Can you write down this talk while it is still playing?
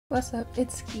What's up?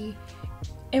 It's Key.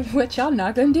 And what y'all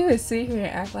not gonna do is sit here and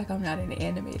act like I'm not an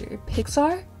animator.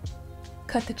 Pixar?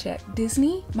 Cut the check.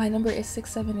 Disney? My number is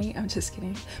 678. I'm just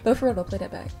kidding. But for real, don't play that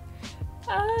back.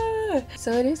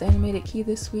 So it is Animated Key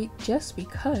this week just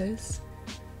because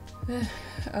I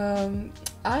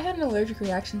had an allergic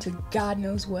reaction to God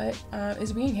knows what.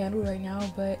 It's being handled right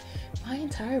now, but my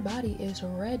entire body is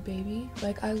red, baby.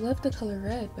 Like, I love the color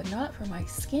red, but not for my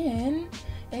skin.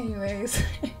 Anyways.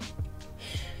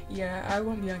 Yeah, I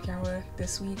won't be on camera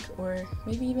this week or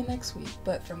maybe even next week,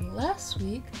 but from last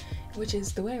week, which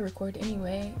is the way I record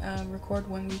anyway, record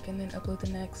one week and then upload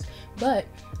the next. But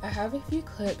I have a few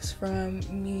clips from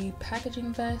me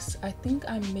packaging vests. I think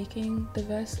I'm making the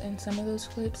vest and some of those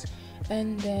clips,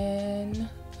 and then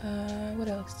what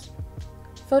else?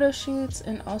 Photo shoots,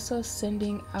 and also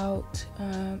sending out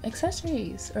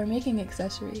accessories or making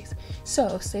accessories.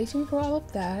 So stay tuned for all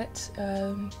of that.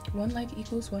 One like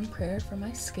equals one prayer for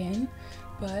my skin,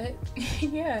 but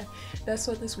yeah, that's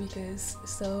what this week is.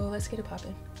 So let's get it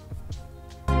poppin'.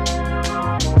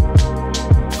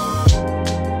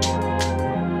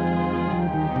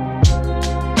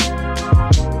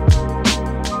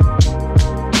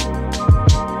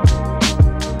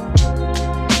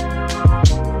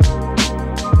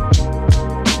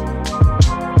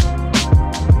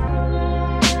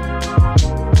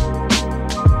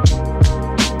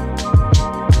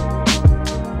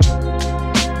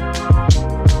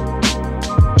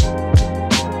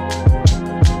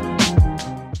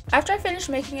 After I finish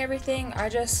making everything, I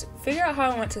just figure out how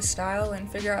I want to style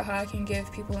and figure out how I can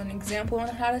give people an example on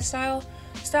how to style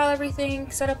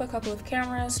everything, set up a couple of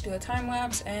cameras, do a time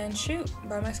lapse, and shoot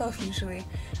by myself usually.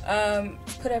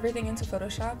 Put everything into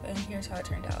Photoshop, and here's how it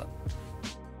turned out.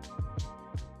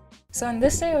 So on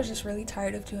this day, I was just really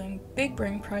tired of doing big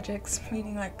brain projects,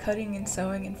 meaning like cutting and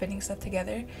sewing and fitting stuff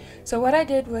together. So what I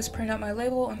did was print out my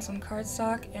label on some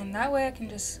cardstock, and that way I can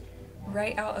just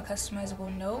write out a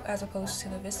customizable note as opposed to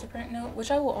the Vistaprint note, which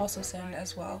I will also send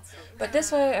as well. But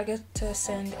this way I get to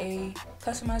send a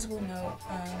customizable note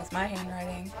with my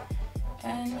handwriting.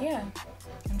 And yeah,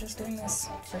 I'm just doing this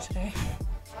for today.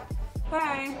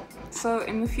 Hi! So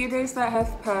in the few days that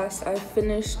have passed, I've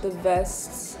finished the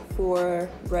vests for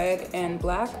red and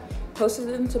black, posted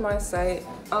them to my site.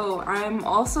 Oh, I'm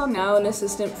also now an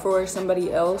assistant for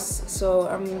somebody else, so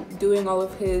I'm doing all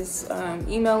of his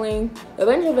emailing, a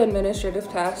bunch of administrative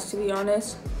tasks to be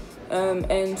honest,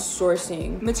 and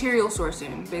sourcing, material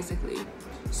sourcing basically.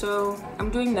 So I'm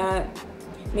doing that,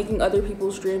 making other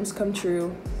people's dreams come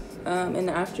true in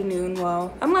the afternoon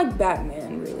while I'm like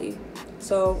Batman really.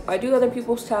 So I do other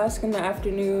people's tasks in the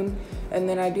afternoon, and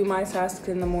then I do my tasks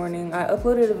in the morning. I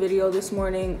uploaded a video this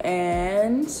morning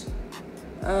and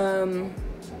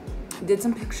did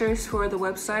some pictures for the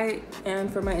website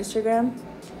and for my Instagram.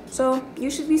 So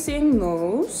you should be seeing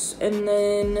those. And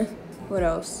then what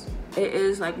else? It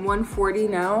is like 1:40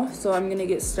 now, so I'm gonna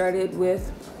get started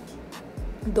with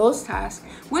those tasks,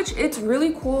 which it's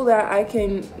really cool that I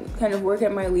can kind of work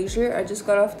at my leisure. I just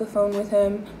got off the phone with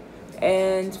him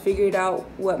and figured out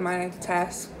what my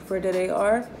tasks for today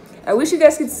are. I wish you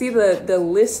guys could see the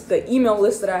list, the email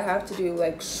list that I have to do,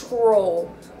 like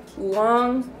scroll,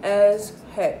 long as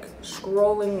heck,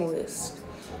 scrolling list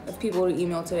of people to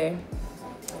email today.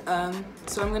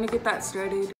 So I'm gonna get that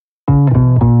started.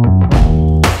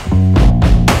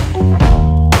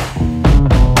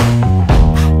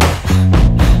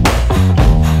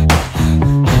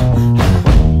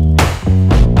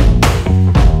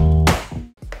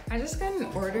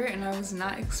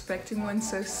 Not expecting one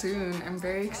so soon. I'm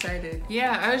very excited.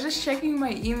 Yeah, I was just checking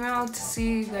my email to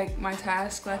see like my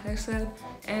task, like I said,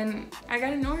 and I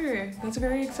got an order. That's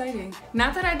very exciting.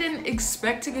 Not that I didn't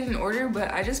expect to get an order,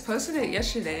 but I just posted it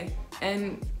yesterday,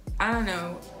 and I don't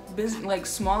know, like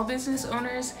small business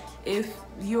owners, if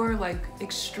you're like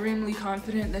extremely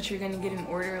confident that you're gonna get an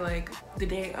order like the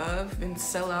day of and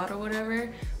sell out or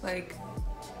whatever, like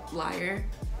liar.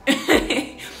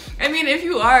 I mean, if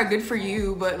you are, good for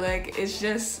you, but like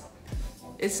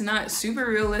it's not super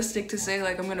realistic to say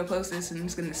like I'm gonna post this and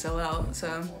it's gonna sell out.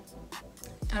 So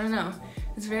I don't know,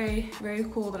 it's very, very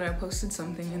cool that I posted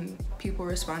something and people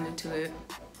responded to it.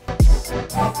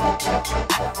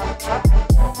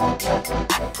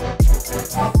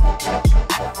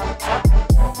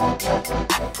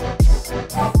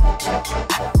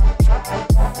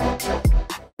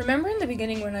 Remember in the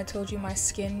beginning when I told you my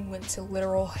skin went to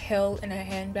literal hell in a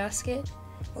handbasket?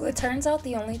 Well, it turns out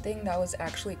the only thing that was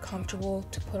actually comfortable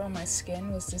to put on my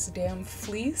skin was this damn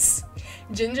fleece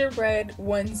gingerbread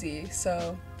onesie.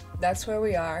 So that's where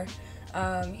we are.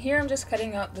 Here I'm just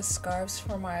cutting out the scarves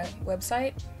for my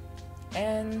website,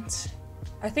 and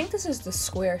I think this is the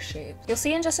square shape. You'll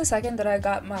see in just a second that I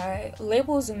got my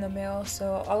labels in the mail,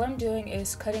 so all I'm doing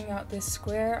is cutting out this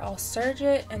square, I'll serge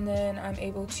it, and then I'm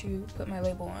able to put my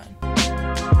label on.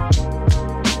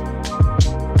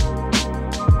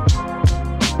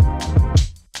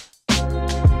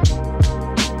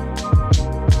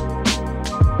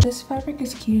 This fabric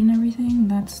is cute and everything,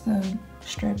 that's the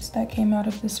strips that came out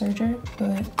of the serger,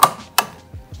 but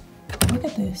look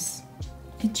at this.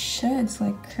 It sheds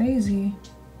like crazy.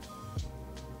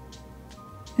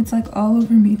 It's like all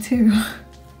over me too.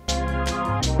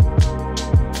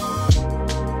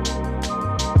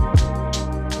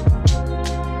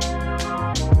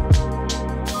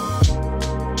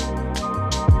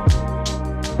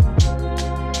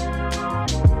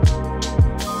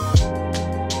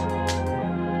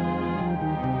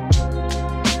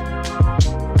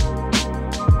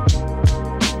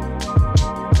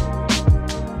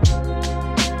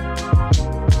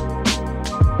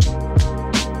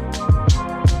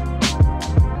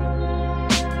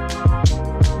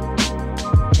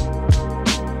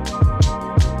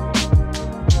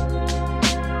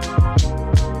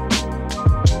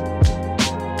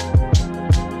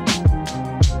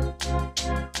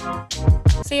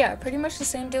 So yeah, pretty much the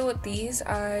same deal with these.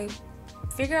 I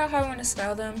figure out how I want to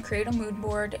style them, create a mood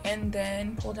board, and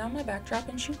then pull down my backdrop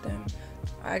and shoot them.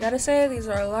 I gotta say, these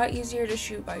are a lot easier to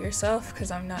shoot by yourself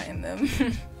because I'm not in them.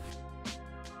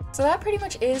 So that pretty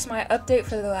much is my update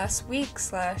for the last week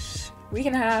 / week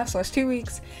and a half / 2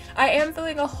 weeks. I am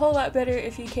feeling a whole lot better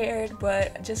if you cared,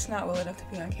 but just not well enough to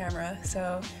be on camera.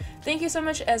 So thank you so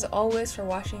much as always for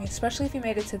watching, especially if you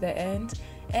made it to the end.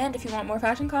 And if you want more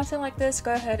fashion content like this,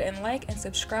 go ahead and like and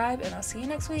subscribe, and I'll see you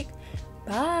next week.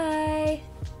 Bye!